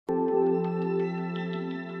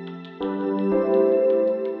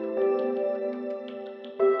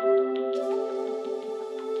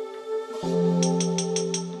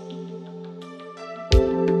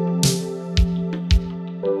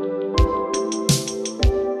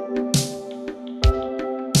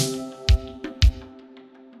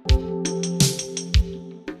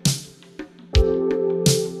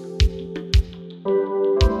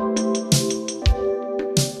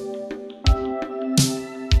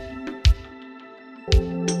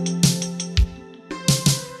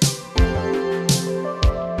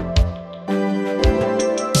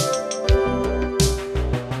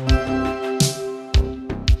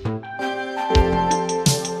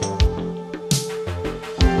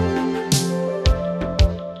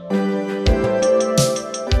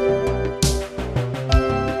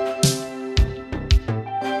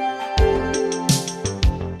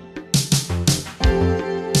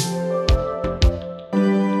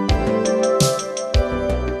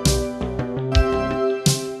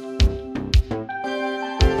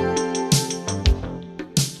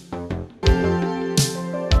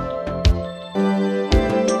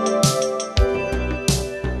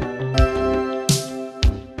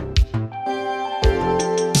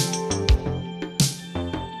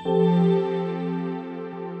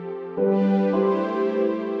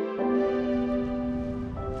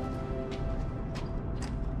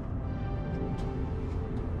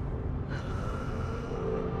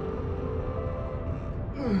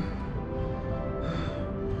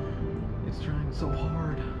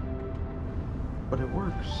but it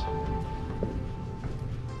works.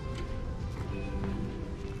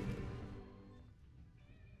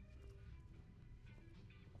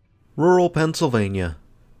 Rural Pennsylvania,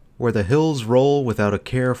 where the hills roll without a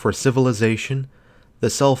care for civilization, the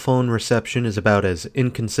cell phone reception is about as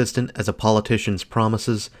inconsistent as a politician's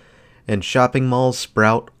promises, and shopping malls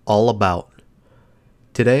sprout all about.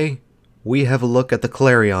 Today, we have a look at the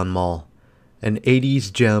Clarion Mall, an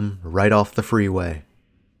 80s gem right off the freeway.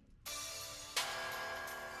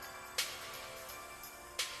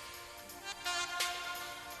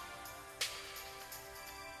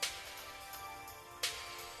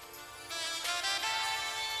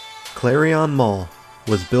 Clarion Mall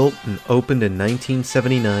was built and opened in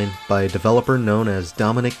 1979 by a developer known as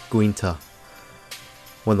Dominic Guinta.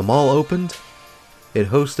 When the mall opened, it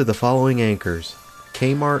hosted the following anchors: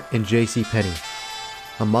 Kmart and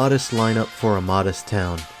JCPenney, a modest lineup for a modest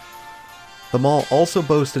town. The mall also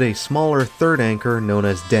boasted a smaller third anchor known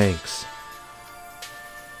as Danks.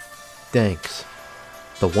 Danks,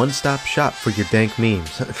 the one-stop shop for your dank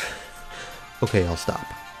memes. Okay, I'll stop.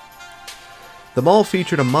 The mall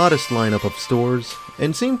featured a modest lineup of stores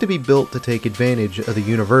and seemed to be built to take advantage of the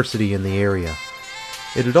university in the area.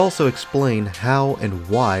 It would also explain how and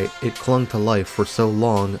why it clung to life for so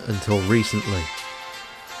long until recently.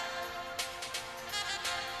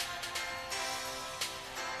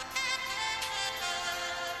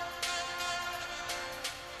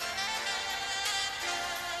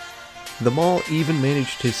 The mall even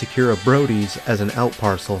managed to secure a Brody's as an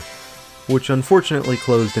outparcel, which unfortunately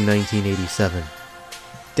closed in 1987.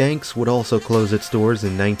 Danks would also close its doors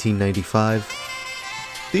in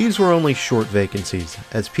 1995. These were only short vacancies,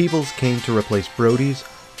 as Peoples came to replace Brody's,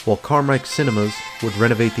 while Carmike Cinemas would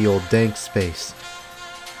renovate the old Danks space.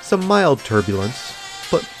 Some mild turbulence,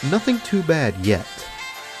 but nothing too bad yet.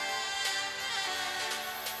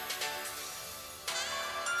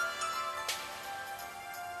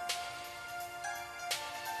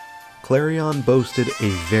 Clarion boasted a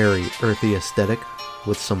very earthy aesthetic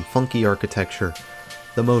with some funky architecture,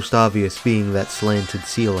 the most obvious being that slanted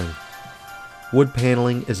ceiling. Wood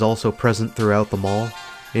paneling is also present throughout the mall,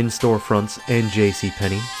 in storefronts and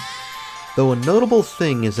JCPenney, though a notable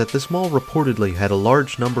thing is that this mall reportedly had a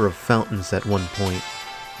large number of fountains at one point,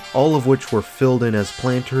 all of which were filled in as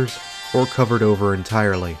planters or covered over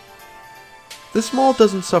entirely. This mall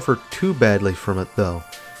doesn't suffer too badly from it though,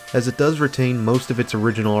 as it does retain most of its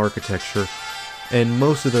original architecture, and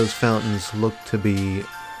most of those fountains look to be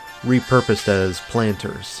repurposed as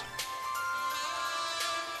planters.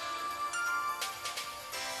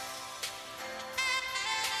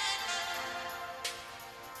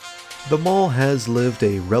 The mall has lived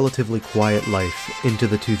a relatively quiet life into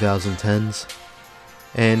the 2010s,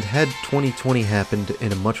 and had 2020 happened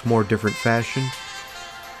in a much more different fashion,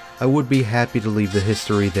 I would be happy to leave the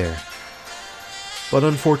history there. But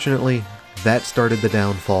unfortunately, that started the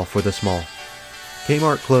downfall for this mall.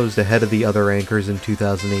 Kmart closed ahead of the other anchors in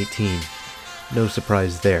 2018. No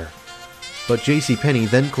surprise there. But JCPenney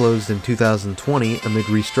then closed in 2020 amid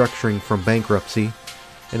restructuring from bankruptcy,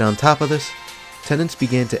 and on top of this, tenants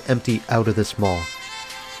began to empty out of this mall.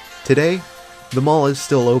 Today, the mall is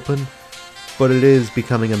still open, but it is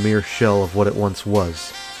becoming a mere shell of what it once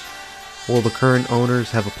was. Will the current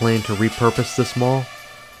owners have a plan to repurpose this mall?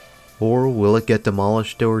 Or will it get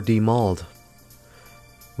demolished or demalled?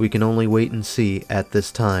 We can only wait and see at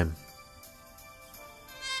this time.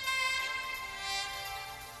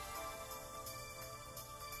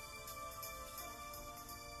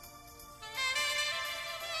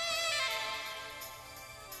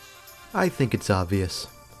 I think it's obvious.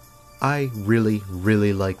 I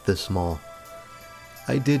really like this mall.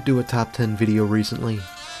 I did do a top 10 video recently,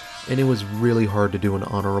 and it was really hard to do an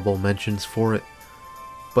honorable mentions for it.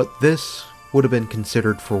 But this would have been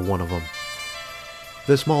considered for one of them.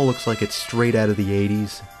 This mall looks like it's straight out of the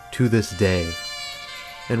 80s to this day.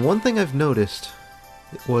 And one thing I've noticed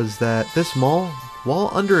was that this mall, while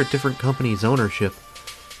under a different company's ownership,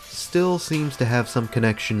 still seems to have some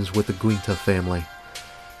connections with the Guinta family.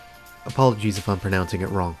 Apologies if I'm pronouncing it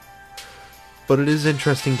wrong. But it is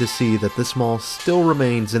interesting to see that this mall still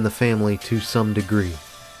remains in the family to some degree.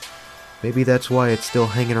 Maybe that's why it's still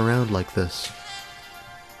hanging around like this.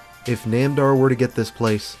 If Namdar were to get this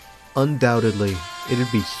place, undoubtedly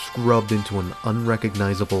it'd be scrubbed into an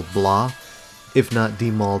unrecognizable blah, if not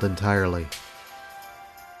demalled entirely.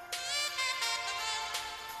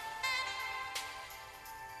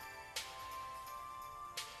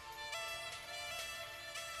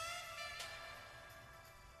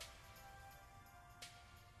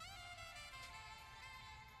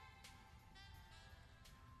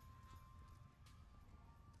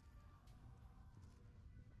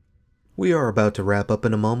 We are about to wrap up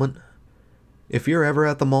in a moment. If you're ever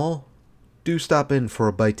at the mall, do stop in for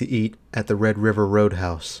a bite to eat at the Red River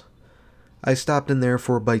Roadhouse. I stopped in there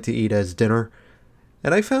for a bite to eat as dinner,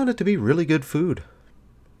 and I found it to be really good food.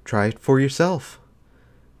 Try it for yourself.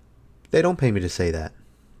 They don't pay me to say that.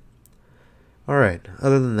 Alright,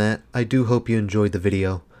 other than that, I do hope you enjoyed the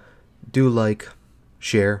video. Do like,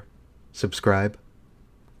 share, subscribe,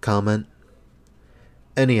 comment,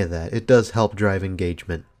 any of that. It does help drive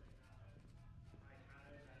engagement.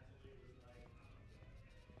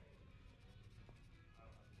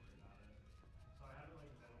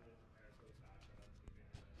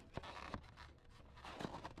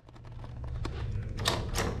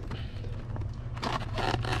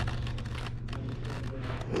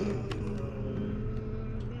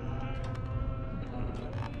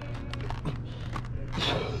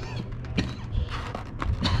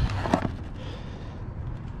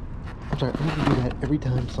 Sorry, I need to do that every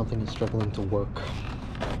time something is struggling to work.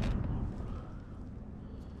 But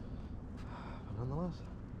nonetheless.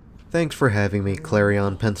 Thanks for having me,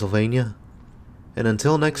 Clarion, Pennsylvania. And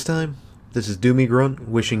until next time, this is Doomie Grunt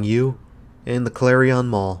wishing you and the Clarion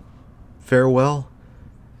Mall farewell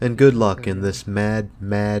and good luck in this mad,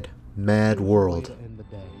 mad, mad world.